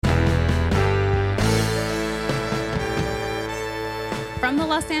From the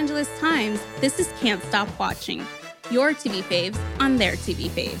Los Angeles Times, this is Can't Stop Watching, your TV faves on their TV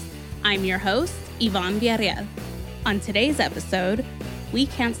faves. I'm your host, Yvonne Villarreal. On today's episode, we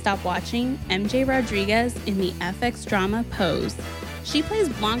can't stop watching MJ Rodriguez in the FX drama Pose. She plays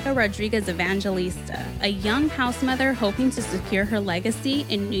Blanca Rodriguez Evangelista, a young house mother hoping to secure her legacy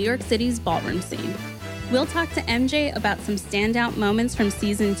in New York City's ballroom scene. We'll talk to MJ about some standout moments from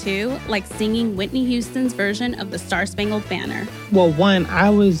season 2, like singing Whitney Houston's version of the Star-Spangled Banner. Well, one,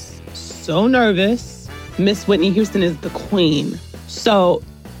 I was so nervous. Miss Whitney Houston is the queen. So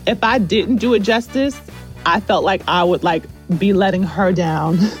if I didn't do it justice, I felt like I would be letting her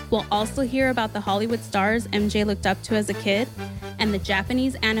down. We'll also hear about the Hollywood stars MJ looked up to as a kid and the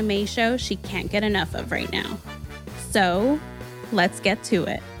Japanese anime show she can't get enough of right now. So let's get to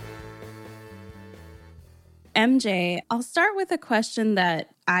it. MJ, I'll start with a question that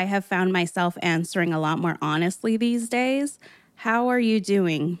I have found myself answering a lot more honestly these days. How are you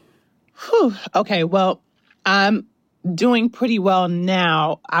doing? Okay, well, I'm doing pretty well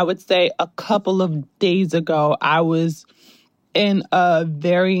now. I would say a couple of days ago, I was in a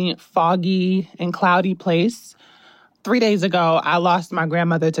very foggy and cloudy place. 3 days ago, I lost my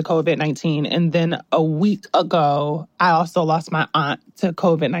grandmother to COVID-19. And then a week ago, I also lost my aunt to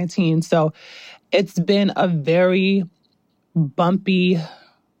COVID-19. So it's been a very bumpy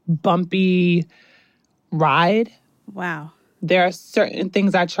ride. Wow. There are certain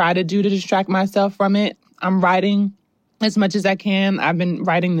things I try to do to distract myself from it. I'm writing as much as I can. I've been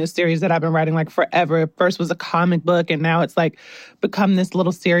writing this series that I've been writing forever. First was a comic book, and now it's become this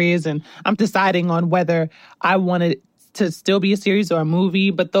little series. And I'm deciding on whether I want it to still be a series or a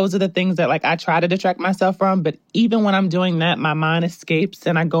movie. But those are the things that I try to distract myself from. But even when I'm doing that, my mind escapes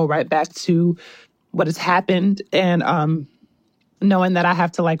and I go right back to what has happened. And knowing that I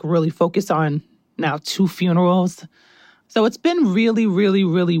have to really focus on now 2 funerals. So it's been really, really,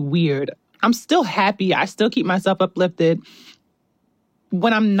 really weird. I'm still happy. I still keep myself uplifted.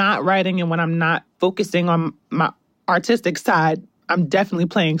 When I'm not writing and when I'm not focusing on my artistic side, I'm definitely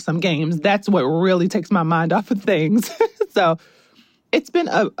playing some games. That's what really takes my mind off of things. So it's been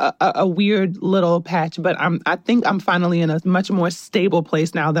a weird little patch, but I think I'm finally in a much more stable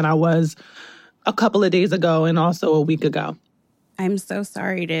place now than I was a couple of days ago and also a week ago. I'm so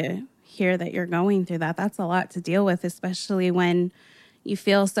sorry to hear that you're going through that. That's a lot to deal with, especially when you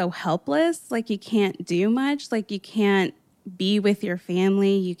feel so helpless, you can't do much, you can't be with your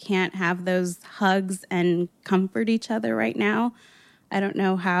family, you can't have those hugs and comfort each other right now. I don't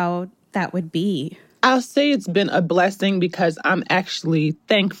know how that would be. I'll say it's been a blessing because I'm actually,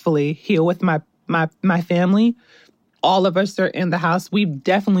 thankfully, here with my family. All of us are in the house. We've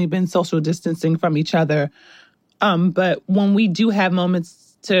definitely been social distancing from each other. But when we do have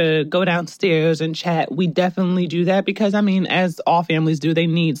moments to go downstairs and chat, we definitely do that because, as all families do, they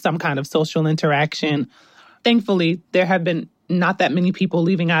need some kind of social interaction. Thankfully, there have been not that many people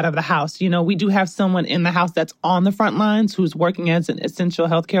leaving out of the house. We do have someone in the house that's on the front lines who's working as an essential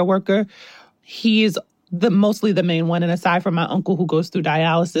healthcare worker. He is mostly the main one. And aside from my uncle who goes through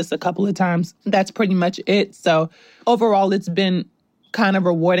dialysis a couple of times, that's pretty much it. So overall, it's been kind of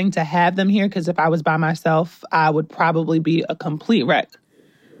rewarding to have them here because if I was by myself, I would probably be a complete wreck.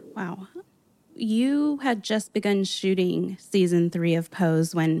 Wow. You had just begun shooting season 3 of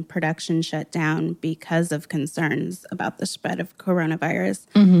Pose when production shut down because of concerns about the spread of coronavirus.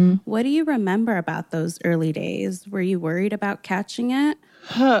 Mm-hmm. What do you remember about those early days? Were you worried about catching it?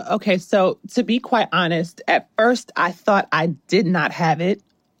 Okay, so to be quite honest, at first I thought I did not have it.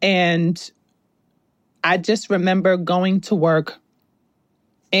 And I just remember going to work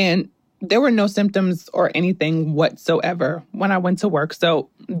and there were no symptoms or anything whatsoever when I went to work. So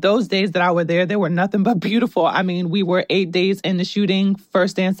those days that I were there, they were nothing but beautiful. We were 8 days into shooting,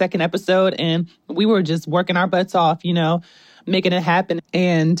 first and second episode, and we were just working our butts off, making it happen.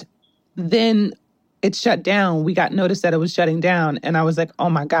 And then it shut down. We got notice that it was shutting down. And I was like,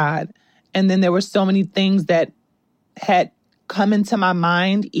 oh my God. And then there were so many things that had come into my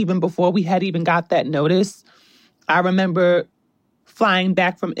mind even before we had even got that notice. I remember flying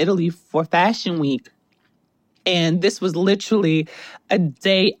back from Italy for Fashion Week. And this was literally a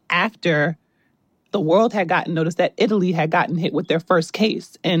day after the world had gotten notice that Italy had gotten hit with their first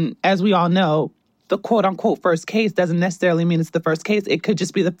case. And as we all know, the quote unquote first case doesn't necessarily mean it's the first case. It could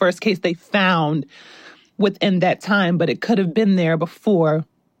just be the first case they found within that time, but it could have been there before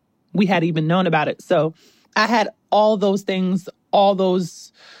we had even known about it. So I had all those things, all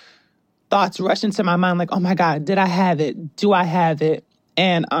those thoughts rush into my mind oh my God, did I have it? Do I have it?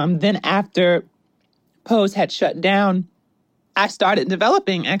 And then after Pose had shut down, I started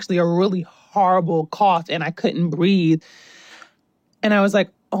developing actually a really horrible cough and I couldn't breathe. And I was like,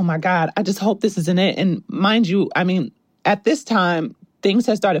 oh my God, I just hope this isn't it. And mind you, I mean, at this time, things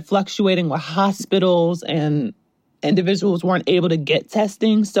had started fluctuating with hospitals and individuals weren't able to get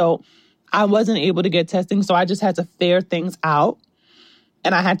testing. So I wasn't able to get testing. So I just had to fare things out.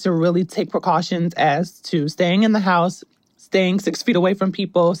 And I had to really take precautions as to staying in the house, staying 6 feet away from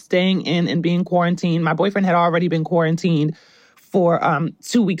people, staying in and being quarantined. My boyfriend had already been quarantined for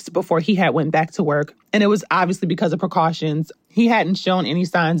 2 weeks before he had went back to work. And it was obviously because of precautions. He hadn't shown any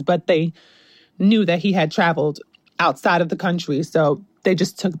signs, but they knew that he had traveled outside of the country. So they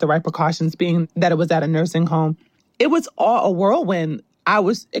just took the right precautions, being that it was at a nursing home. It was all a whirlwind. I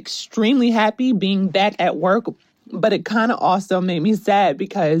was extremely happy being back at work, but it kind of also made me sad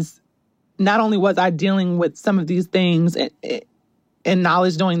because not only was I dealing with some of these things and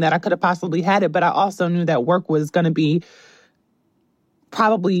knowledge knowing that I could have possibly had it, but I also knew that work was going to be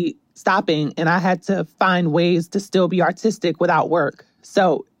probably stopping and I had to find ways to still be artistic without work.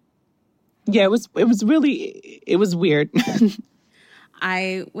 So yeah, it was weird.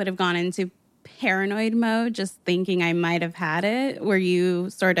 I would have gone into paranoid mode just thinking I might have had it. Were you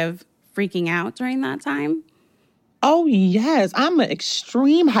sort of freaking out during that time? Oh, yes. I'm an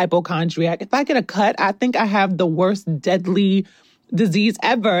extreme hypochondriac. If I get a cut, I think I have the worst deadly disease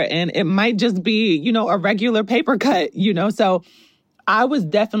ever. And it might just be, a regular paper cut, So I was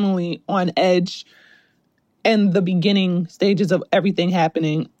definitely on edge in the beginning stages of everything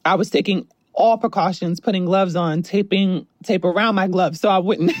happening. I was taking all precautions, putting gloves on, taping tape around my gloves so I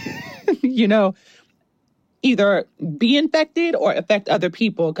wouldn't, either be infected or affect other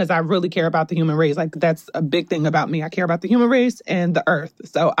people, because I really care about the human race. Like, that's a big thing about me. I care about the human race and the earth.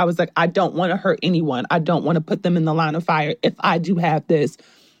 So I was like, I don't want to hurt anyone. I don't want to put them in the line of fire if I do have this.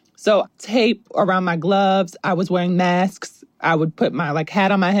 So tape around my gloves. I was wearing masks. I would put my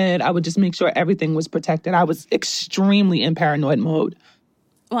hat on my head. I would just make sure everything was protected. I was extremely in paranoid mode.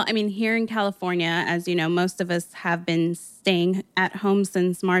 Well, I mean, here in California, as you know, most of us have been staying at home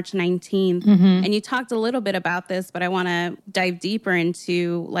since March 19th. Mm-hmm. And you talked a little bit about this, but I want to dive deeper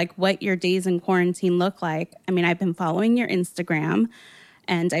into what your days in quarantine look like. I mean, I've been following your Instagram,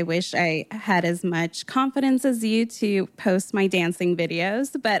 and I wish I had as much confidence as you to post my dancing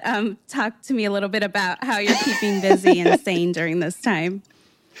videos. But talk to me a little bit about how you're keeping busy and sane during this time.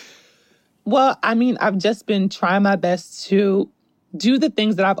 Well, I mean, I've just been trying my best to do the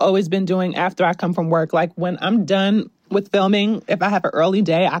things that I've always been doing after I come from work. Like, when I'm done with filming, if I have an early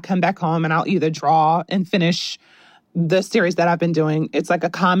day, I come back home and I'll either draw and finish the series that I've been doing. It's like a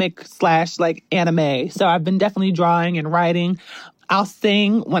comic / anime. So I've been definitely drawing and writing. I'll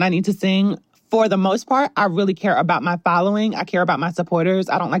sing when I need to sing. For the most part, I really care about my following. I care about my supporters.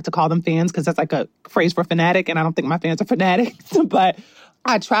 I don't like to call them fans because that's like a phrase for fanatic, and I don't think my fans are fanatics. But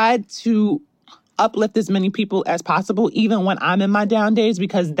I tried to uplift as many people as possible, even when I'm in my down days,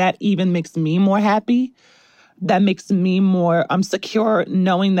 because that even makes me more happy. That makes me more secure,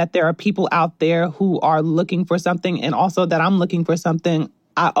 knowing that there are people out there who are looking for something, and also that I'm looking for something.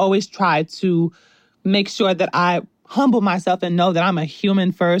 I always try to make sure that I humble myself and know that I'm a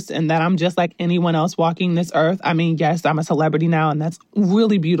human first and that I'm just like anyone else walking this earth. I mean, yes, I'm a celebrity now, and that's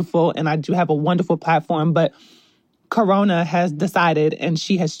really beautiful, and I do have a wonderful platform, but Corona has decided, and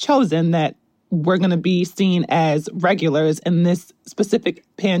she has chosen, that we're going to be seen as regulars in this specific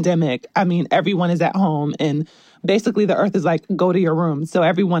pandemic. I mean, everyone is at home, and basically the earth is like, go to your room. So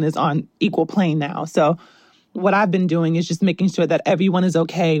everyone is on equal plane now. So what I've been doing is just making sure that everyone is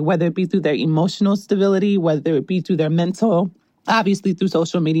okay, whether it be through their emotional stability, whether it be through their mental, obviously through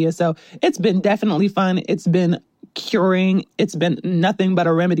social media. So it's been definitely fun. It's been curing. It's been nothing but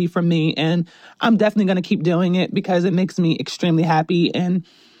a remedy for me. And I'm definitely going to keep doing it because it makes me extremely happy. And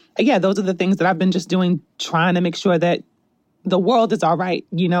yeah, those are the things that I've been just doing, trying to make sure that the world is all right.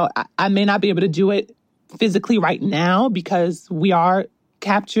 I may not be able to do it physically right now because we are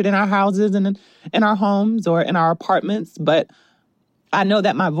captured in our houses and in our homes or in our apartments, but I know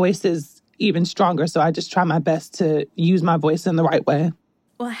that my voice is even stronger. So I just try my best to use my voice in the right way.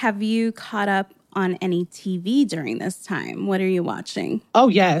 Well, have you caught up on any TV during this time? What are you watching? Oh,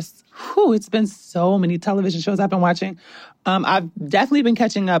 yes. It's been so many television shows I've been watching. I've definitely been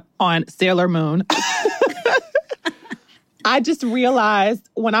catching up on Sailor Moon. I just realized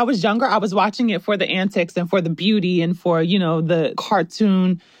when I was younger, I was watching it for the antics and for the beauty and for, the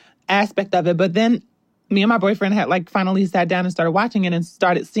cartoon aspect of it. But then me and my boyfriend had finally sat down and started watching it and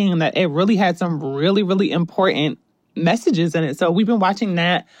started seeing that it really had some really, really important messages in it. So we've been watching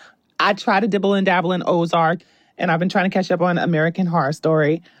that. I try to dibble and dabble in Ozark, and I've been trying to catch up on American Horror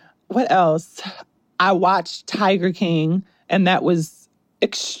Story. What else? I watched Tiger King, and that was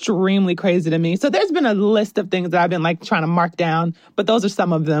extremely crazy to me. So there's been a list of things that I've been like trying to mark down, but those are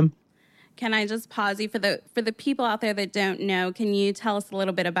some of them. Can I just pause you for the people out there that don't know? Can you tell us a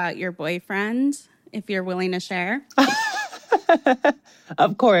little bit about your boyfriend, if you're willing to share?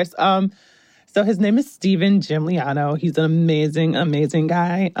 Of course. So his name is Steven Gimliano. He's an amazing, amazing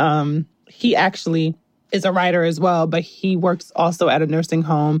guy. He actually is a writer as well, but he works also at a nursing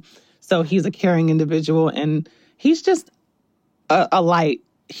home. So he's a caring individual, and he's just a light.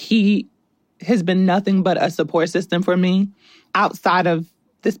 He has been nothing but a support system for me outside of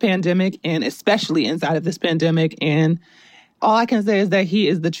this pandemic, and especially inside of this pandemic. And all I can say is that he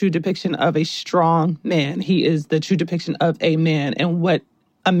is the true depiction of a strong man. He is the true depiction of a man and what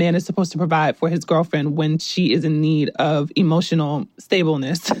a man is supposed to provide for his girlfriend when she is in need of emotional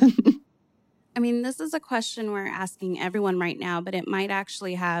stableness. I mean, this is a question we're asking everyone right now, but it might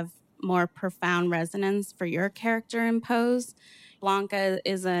actually have more profound resonance for your character in Pose. Blanca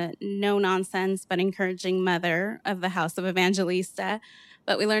is a no-nonsense but encouraging mother of the House of Evangelista.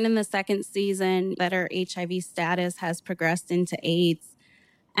 But we learned in the second season that her HIV status has progressed into AIDS.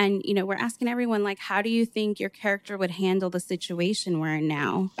 And, we're asking everyone, like, how do you think your character would handle the situation we're in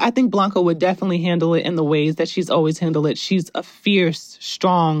now? I think Blanca would definitely handle it in the ways that she's always handled it. She's a fierce,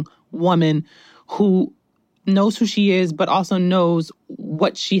 strong woman who knows who she is, but also knows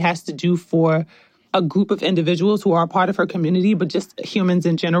what she has to do for a group of individuals who are a part of her community, but just humans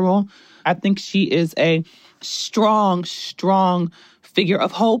in general. I think she is a strong, strong figure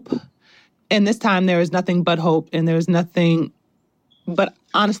of hope. And this time there is nothing but hope, and there's nothing but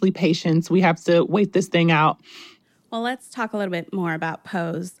honestly patience. We have to wait this thing out. Well, let's talk a little bit more about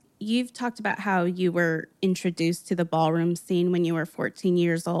Pose. You've talked about how you were introduced to the ballroom scene when you were 14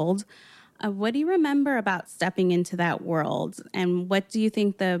 years old. What do you remember about stepping into that world? And what do you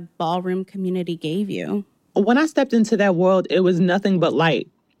think the ballroom community gave you? When I stepped into that world, it was nothing but light.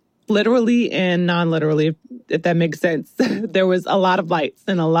 Literally and non-literally, if that makes sense. There was a lot of lights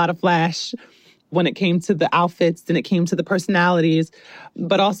and a lot of flash when it came to the outfits and it came to the personalities,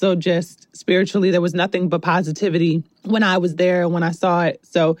 but also just spiritually, there was nothing but positivity when I was there, when I saw it.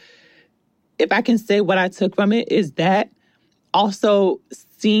 So if I can say what I took from it is that also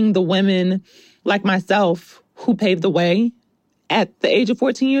seeing the women like myself who paved the way at the age of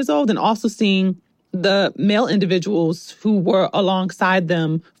 14 years old, and also seeing the male individuals who were alongside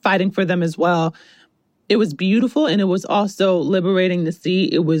them, fighting for them as well. It was beautiful, and it was also liberating to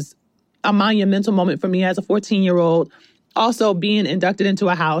see. It was a monumental moment for me as a 14-year-old. Also being inducted into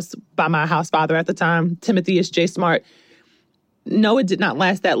a house by my house father at the time, Timotheus J. Smart. No, it did not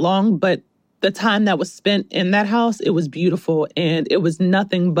last that long, but the time that was spent in that house, it was beautiful, and it was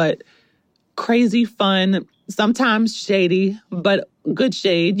nothing but crazy fun, sometimes shady, but good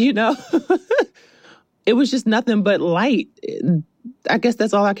shade, It was just nothing but light. I guess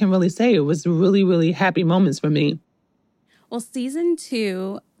that's all I can really say. It was really, really happy moments for me. Well, season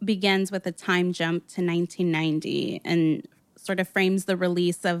 2 begins with a time jump to 1990 and sort of frames the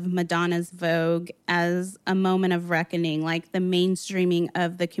release of Madonna's Vogue as a moment of reckoning, like the mainstreaming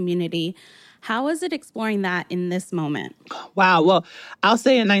of the community. How is it exploring that in this moment? Wow. Well, I'll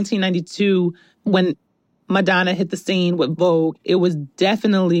say in 1992, when Madonna hit the scene with Vogue, it was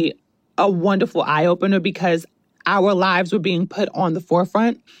definitely a wonderful eye-opener because our lives were being put on the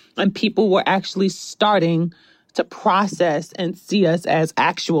forefront and people were actually starting to process and see us as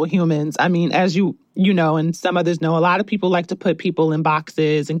actual humans. I mean, as you know, and some others know, a lot of people like to put people in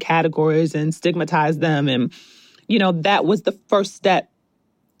boxes and categories and stigmatize them. And, that was the first step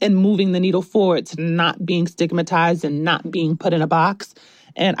in moving the needle forward to not being stigmatized and not being put in a box.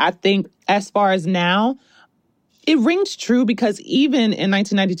 And I think as far as now, it rings true because even in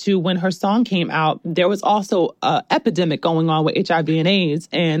 1992, when her song came out, there was also an epidemic going on with HIV and AIDS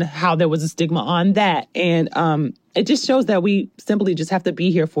and how there was a stigma on that. And it just shows that we simply just have to be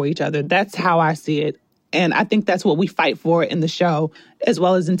here for each other. That's how I see it. And I think that's what we fight for in the show, as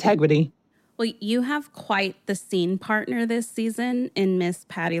well as integrity. Well, you have quite the scene partner this season in Miss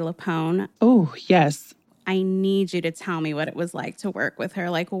Patti LuPone. Oh, yes. I need you to tell me what it was like to work with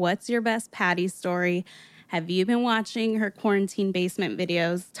her. Like, what's your best Patti story? Have you been watching her quarantine basement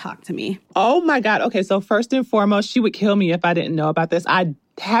videos? Talk to me. Oh, my God. Okay, so first and foremost, she would kill me if I didn't know about this. I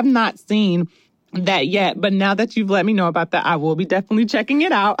have not seen that yet, but now that you've let me know about that, I will be definitely checking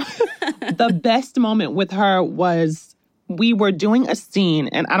it out. The best moment with her was we were doing a scene,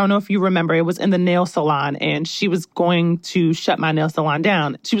 and I don't know if you remember, it was in the nail salon, and she was going to shut my nail salon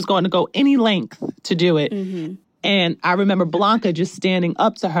down. She was going to go any length to do it. Mm-hmm. And I remember Blanca just standing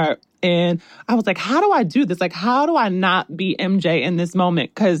up to her. And I was like, how do I do this? Like, how do I not be MJ in this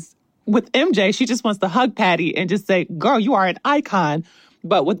moment? Because with MJ, she just wants to hug Patti and just say, girl, you are an icon.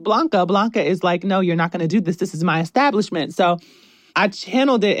 But with Blanca, Blanca is like, no, you're not going to do this. This is my establishment. So I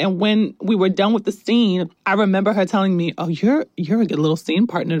channeled it. And when we were done with the scene, I remember her telling me, oh, you're a good little scene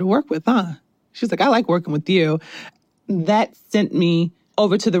partner to work with, huh? She's like, I like working with you. That sent me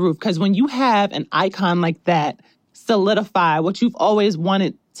over to the roof. Because when you have an icon like that solidify what you've always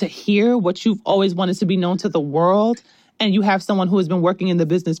wanted to hear, what you've always wanted to be known to the world, and you have someone who has been working in the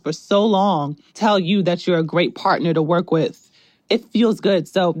business for so long tell you that you're a great partner to work with, it feels good.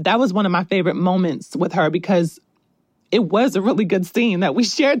 So that was one of my favorite moments with her because it was a really good scene that we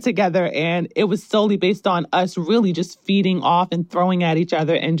shared together. And it was solely based on us really just feeding off and throwing at each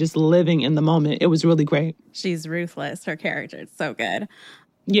other and just living in the moment. It was really great. She's ruthless. Her character is so good.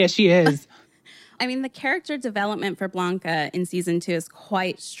 Yeah, she is. I mean, the character development for Blanca in season 2 is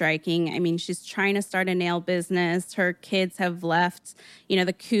quite striking. I mean, she's trying to start a nail business. Her kids have left,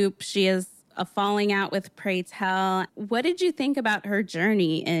 the coop. She is a falling out with Pray Tell. What did you think about her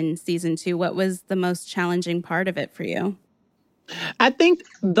journey in season 2? What was the most challenging part of it for you? I think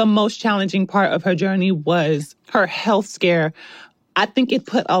the most challenging part of her journey was her health scare. I think it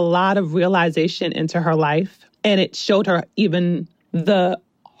put a lot of realization into her life, and it showed her even the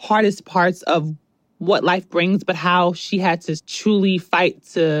hardest parts of what life brings, but how she had to truly fight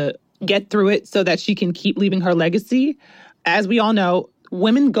to get through it so that she can keep leaving her legacy. As we all know,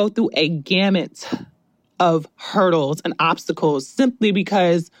 women go through a gamut of hurdles and obstacles simply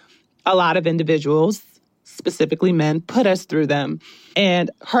because a lot of individuals, specifically men, put us through them. And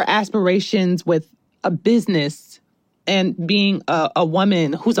her aspirations with a business and being a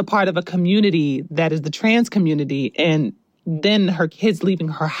woman who's a part of a community that is the trans community, and then her kids leaving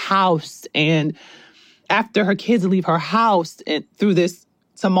her house, and after her kids leave her house and through this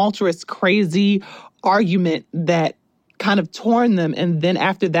tumultuous, crazy argument that kind of torn them. And then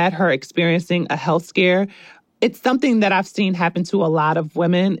after that, her experiencing a health scare. It's something that I've seen happen to a lot of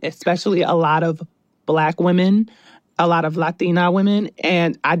women, especially a lot of Black women, a lot of Latina women.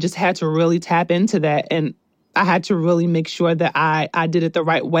 And I just had to really tap into that. And I had to really make sure that I did it the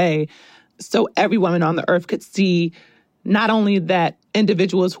right way so every woman on the earth could see not only that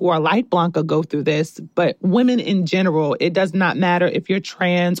individuals who are like Blanca go through this, but women in general. It does not matter if you're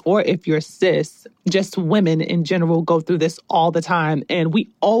trans or if you're cis. Just women in general go through this all the time. And we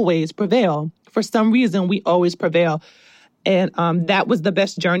always prevail. For some reason, we always prevail. And that was the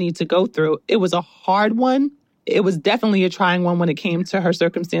best journey to go through. It was a hard one. It was definitely a trying one when it came to her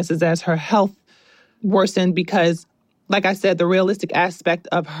circumstances as her health worsened because, like I said, the realistic aspect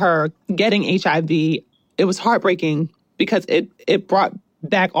of her getting HIV, it was heartbreaking because it brought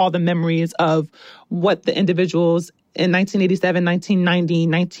back all the memories of what the individuals in 1987, 1990,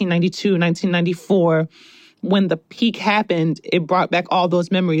 1992, 1994, when the peak happened, it brought back all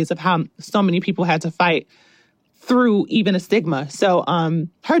those memories of how so many people had to fight through even a stigma. So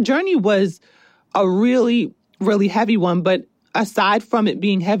her journey was a really, really heavy one. But aside from it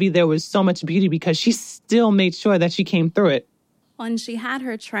being heavy, there was so much beauty because she still made sure that she came through it. And she had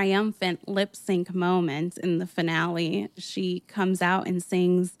her triumphant lip sync moment in the finale. She comes out and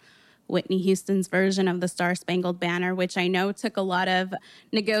sings Whitney Houston's version of the Star Spangled Banner, which I know took a lot of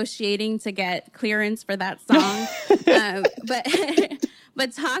negotiating to get clearance for that song.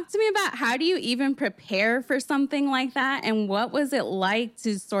 But talk to me about how do you even prepare for something like that? And what was it like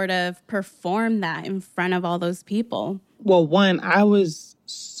to sort of perform that in front of all those people? Well, one, I was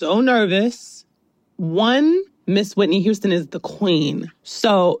so nervous. Miss Whitney Houston is the queen.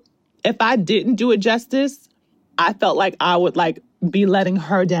 So if I didn't do it justice, I felt like I would be letting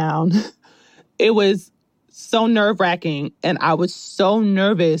her down. It was so nerve-wracking and I was so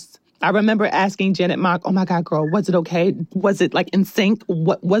nervous. I remember asking Janet Mock, oh my God, girl, was it okay? Was it in sync?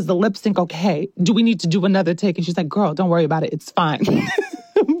 What was the lip sync okay? Do we need to do another take? And she's like, girl, don't worry about it. It's fine.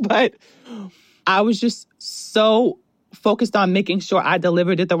 But I was just so focused on making sure I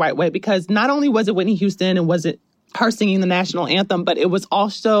delivered it the right way because not only was it Whitney Houston and was it her singing the national anthem, but it was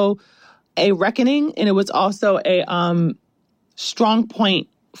also a reckoning and it was also a strong point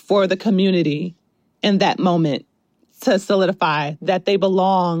for the community in that moment to solidify that they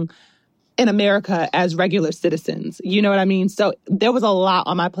belong in America as regular citizens. You know what I mean? So there was a lot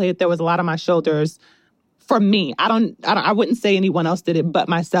on my plate. There was a lot on my shoulders for me. I wouldn't say anyone else did it but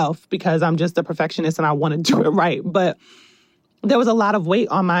myself because I'm just a perfectionist and I want to do it right. But there was a lot of weight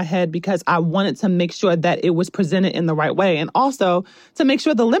on my head because I wanted to make sure that it was presented in the right way. And also to make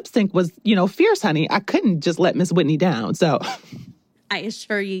sure the lip sync was, fierce, honey. I couldn't just let Miss Whitney down. So I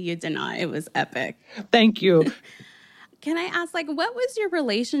assure you did not. It was epic. Thank you. Can I ask, what was your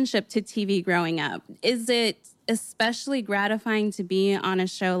relationship to TV growing up? Is it especially gratifying to be on a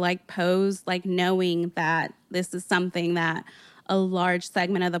show like Pose, knowing that this is something that a large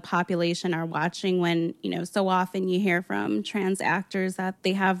segment of the population are watching when, so often you hear from trans actors that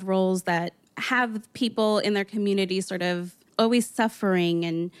they have roles that have people in their community sort of always suffering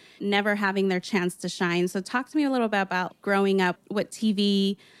and never having their chance to shine. So talk to me a little bit about growing up, what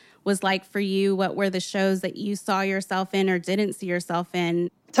TV was like for you. What were the shows that you saw yourself in or didn't see yourself in?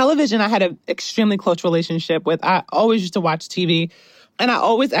 Television, I had an extremely close relationship with. I always used to watch TV. And I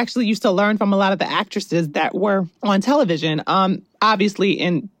always actually used to learn from a lot of the actresses that were on television. Obviously,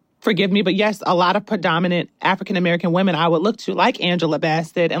 and forgive me, but yes, a lot of predominant African-American women I would look to, like Angela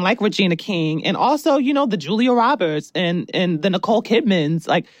Bassett and like Regina King. And also, the Julia Roberts and the Nicole Kidmans.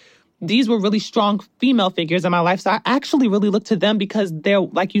 Like, these were really strong female figures in my life. So I actually really looked to them because there,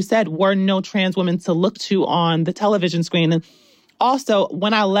 like you said, were no trans women to look to on the television screen. And also,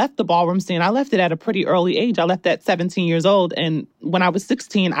 when I left the ballroom scene, I left it at a pretty early age. I left at 17 years old. And when I was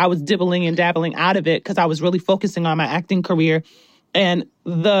 16, I was dibbling and dabbling out of it because I was really focusing on my acting career. And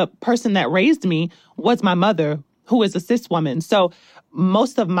the person that raised me was my mother, who is a cis woman. So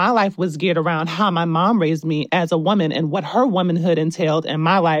most of my life was geared around how my mom raised me as a woman and what her womanhood entailed in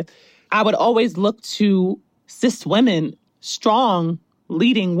my life. I would always look to cis women, strong,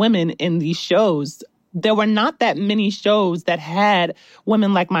 leading women in these shows. There were not that many shows that had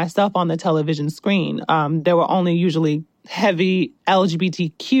women like myself on the television screen. There were only usually heavy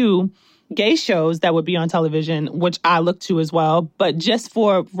LGBTQ gay shows that would be on television, which I looked to as well. But just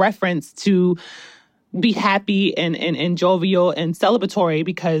for reference to be happy and jovial and celebratory,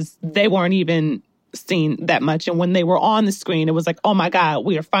 because they weren't even seen that much. And when they were on the screen, it was like, oh my God,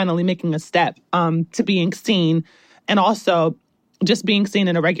 we are finally making a step to being seen. And also just being seen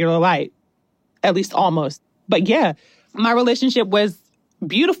in a regular light. At least almost. But yeah, my relationship was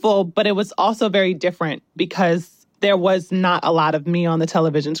beautiful, but it was also very different because there was not a lot of me on the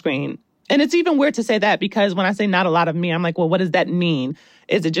television screen. And it's even weird to say that because when I say not a lot of me, I'm like, well, what does that mean?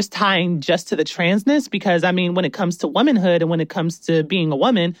 Is it just tying just to the transness? Because I mean, when it comes to womanhood and when it comes to being a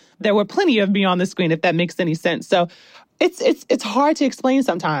woman, there were plenty of me on the screen, if that makes any sense. So it's hard to explain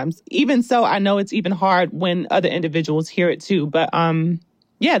sometimes. Even so, I know it's even hard when other individuals hear it too. But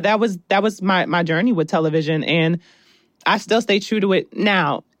yeah, that was my journey with television, and I still stay true to it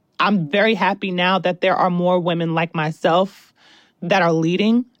now. I'm very happy now that there are more women like myself that are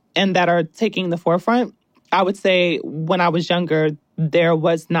leading and that are taking the forefront. I would say when I was younger, there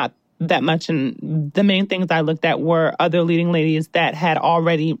was not that much, and the main things I looked at were other leading ladies that had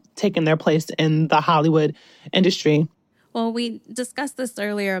already taken their place in the Hollywood industry. Well, we discussed this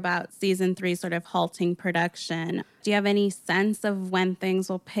earlier about season 3 sort of halting production. Do you have any sense of when things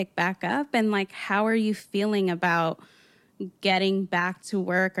will pick back up? And how are you feeling about getting back to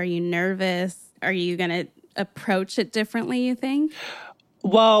work? Are you nervous? Are you going to approach it differently, you think?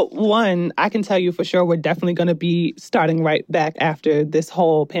 Well, one, I can tell you for sure we're definitely going to be starting right back after this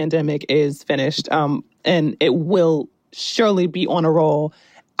whole pandemic is finished. And it will surely be on a roll.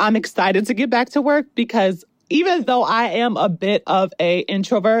 I'm excited to get back to work because even though I am a bit of a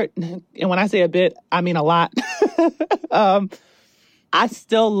introvert, and when I say a bit, I mean a lot, I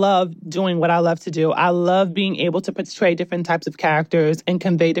still love doing what I love to do. I love being able to portray different types of characters and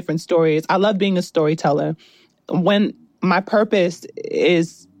convey different stories. I love being a storyteller. When my purpose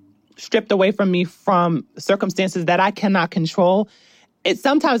is stripped away from me from circumstances that I cannot control, it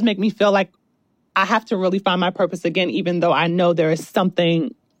sometimes makes me feel like I have to really find my purpose again, even though I know there is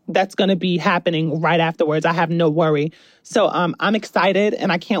something that's going to be happening right afterwards. I have no worry. So I'm excited and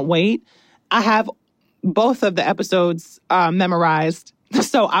I can't wait. I have both of the episodes memorized,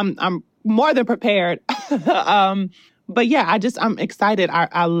 so I'm more than prepared. But yeah, I'm excited.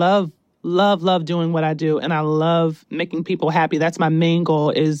 I love doing what I do, and I love making people happy. That's my main goal,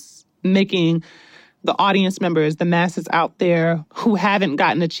 is making the audience members, the masses out there who haven't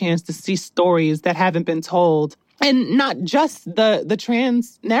gotten a chance to see stories that haven't been told. And not just the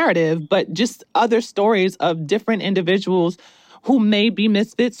trans narrative, but just other stories of different individuals who may be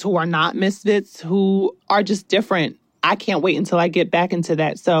misfits, who are not misfits, who are just different. I can't wait until I get back into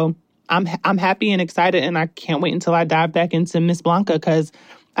that. So I'm happy and excited, and I can't wait until I dive back into Miss Blanca because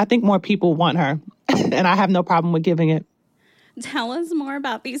I think more people want her, and I have no problem with giving it. Tell us more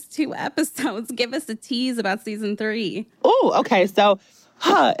about these 2 episodes. Give us a tease about season 3. Oh, okay. So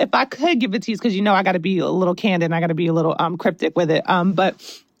if I could give a tease, because I got to be a little candid and I got to be a little cryptic with it.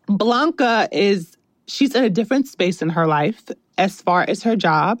 But Blanca she's in a different space in her life as far as her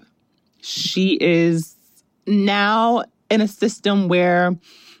job. She is now in a system where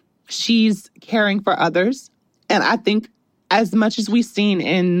she's caring for others. And I think as much as we've seen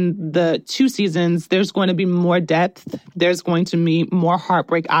in the 2 seasons, there's going to be more depth. There's going to be more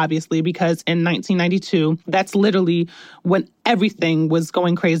heartbreak, obviously, because in 1992, that's literally when everything was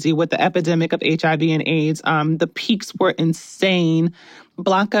going crazy with the epidemic of HIV and AIDS. The peaks were insane.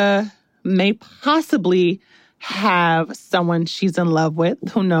 Blanca may possibly have someone she's in love with.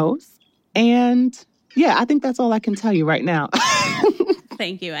 Who knows? And yeah, I think that's all I can tell you right now.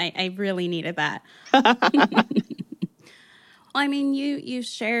 Thank you. I really needed that. Well, I mean, you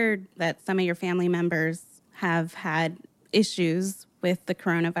shared that some of your family members have had issues with the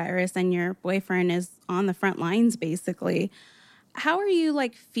coronavirus and your boyfriend is on the front lines, basically. How are you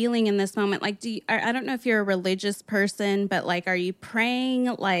feeling in this moment? I don't know if you're a religious person, but are you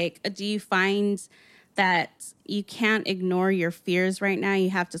praying? Do you find that you can't ignore your fears right now? You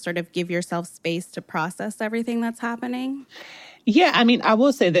have to sort of give yourself space to process everything that's happening? Yeah, I mean, I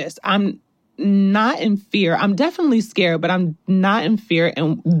will say this. I'm not in fear. I'm definitely scared, but I'm not in fear.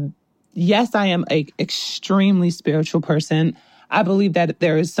 And yes, I am an extremely spiritual person. I believe that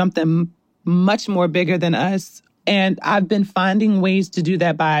there is something much more bigger than us. And I've been finding ways to do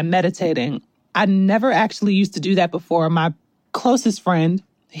that by meditating. I never actually used to do that before. My closest friend,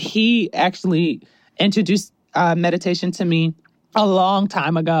 he actually introduced meditation to me a long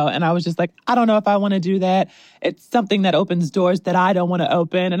time ago. And I was just like, I don't know if I want to do that. It's something that opens doors that I don't want to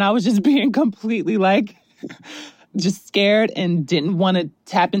open. And I was just being completely just scared and didn't want to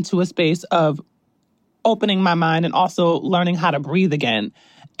tap into a space of opening my mind and also learning how to breathe again.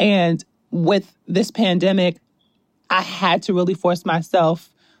 And with this pandemic, I had to really force myself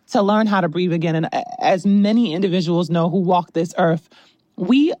to learn how to breathe again. And as many individuals know who walk this earth,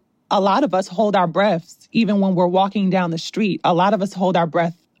 a lot of us hold our breaths, even when we're walking down the street. A lot of us hold our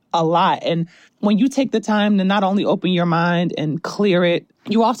breath a lot. And when you take the time to not only open your mind and clear it,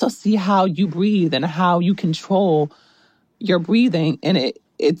 you also see how you breathe and how you control your breathing. And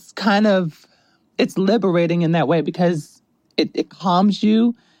it's liberating in that way because it calms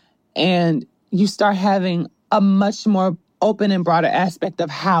you and you start having a much more open and broader aspect of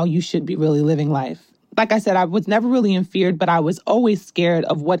how you should be really living life. Like I said, I was never really in fear, but I was always scared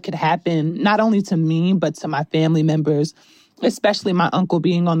of what could happen, not only to me, but to my family members, especially my uncle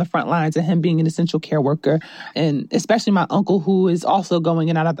being on the front lines and him being an essential care worker. And especially my uncle who is also going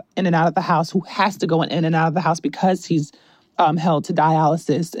in and out of the house, who has to go in and out of the house because he's held to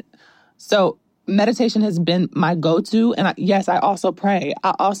dialysis. So meditation has been my go-to. And yes, I also pray.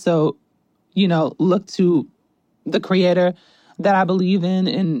 I also, look to the Creator that I believe in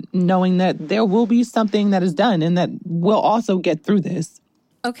and knowing that there will be something that is done and that we'll also get through this.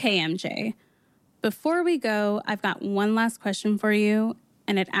 Okay, MJ. Before we go, I've got one last question for you,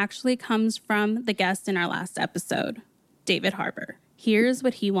 and it actually comes from the guest in our last episode, David Harbour. Here's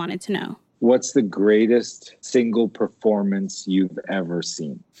what he wanted to know. What's the greatest single performance you've ever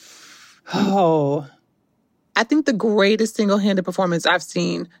seen? Oh, I think the greatest single-handed performance I've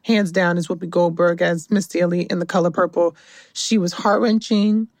seen, hands down, is Whoopi Goldberg as Miss Daly in The Color Purple. She was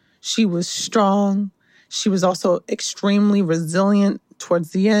heart-wrenching. She was strong. She was also extremely resilient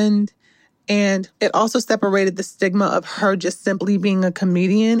towards the end. And it also separated the stigma of her just simply being a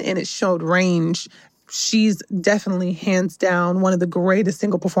comedian, and it showed range. She's definitely, hands down, one of the greatest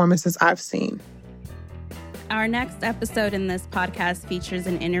single performances I've seen. Our next episode in this podcast features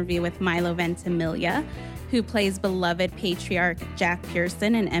an interview with Milo Ventimiglia, who plays beloved patriarch Jack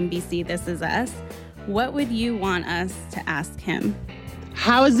Pearson in NBC This Is Us. What would you want us to ask him?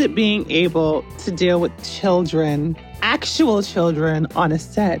 How is it being able to deal with children, actual children, on a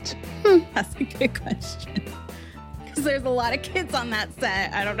set? That's a good question. Because there's a lot of kids on that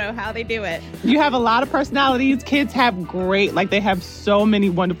set. I don't know how they do it. You have a lot of personalities. Kids have they have so many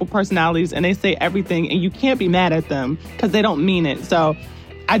wonderful personalities and they say everything and you can't be mad at them because they don't mean it. So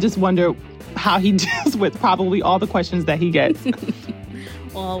I just wonder how he deals with probably all the questions that he gets.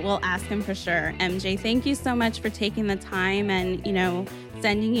 Well, we'll ask him for sure. MJ, thank you so much for taking the time and,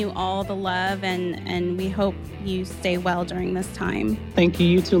 sending you all the love and we hope you stay well during this time. Thank you.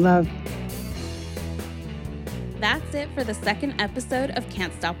 You too, love. That's it for the second episode of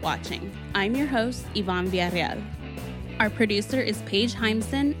Can't Stop Watching. I'm your host, Yvonne Villarreal. Our producer is Paige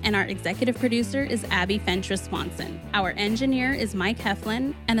Heimson, and our executive producer is Abby Fentress Swanson. Our engineer is Mike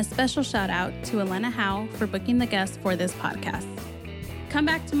Heflin, and a special shout out to Elena Howe for booking the guests for this podcast. Come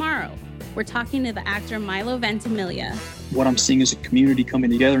back tomorrow. We're talking to the actor Milo Ventimiglia. What I'm seeing is a community coming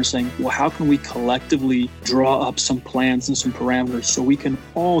together and saying, well, how can we collectively draw up some plans and some parameters so we can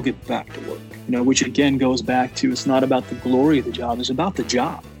all get back to work? Which again goes back to, it's not about the glory of the job, it's about the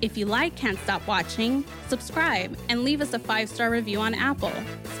job. If you like Can't Stop Watching, subscribe and leave us a 5-star review on Apple.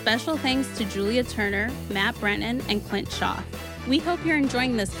 Special thanks to Julia Turner, Matt Brennan, and Clint Shaw. We hope you're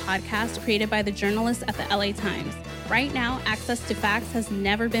enjoying this podcast created by the journalists at the LA Times. Right now, access to facts has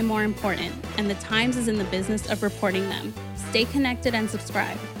never been more important, and the Times is in the business of reporting them. Stay connected and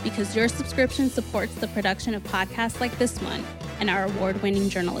subscribe, because your subscription supports the production of podcasts like this one and our award-winning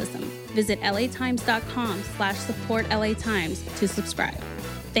journalism. Visit latimes.com/support LA Times to subscribe.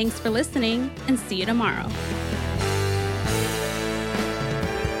 Thanks for listening, and see you tomorrow.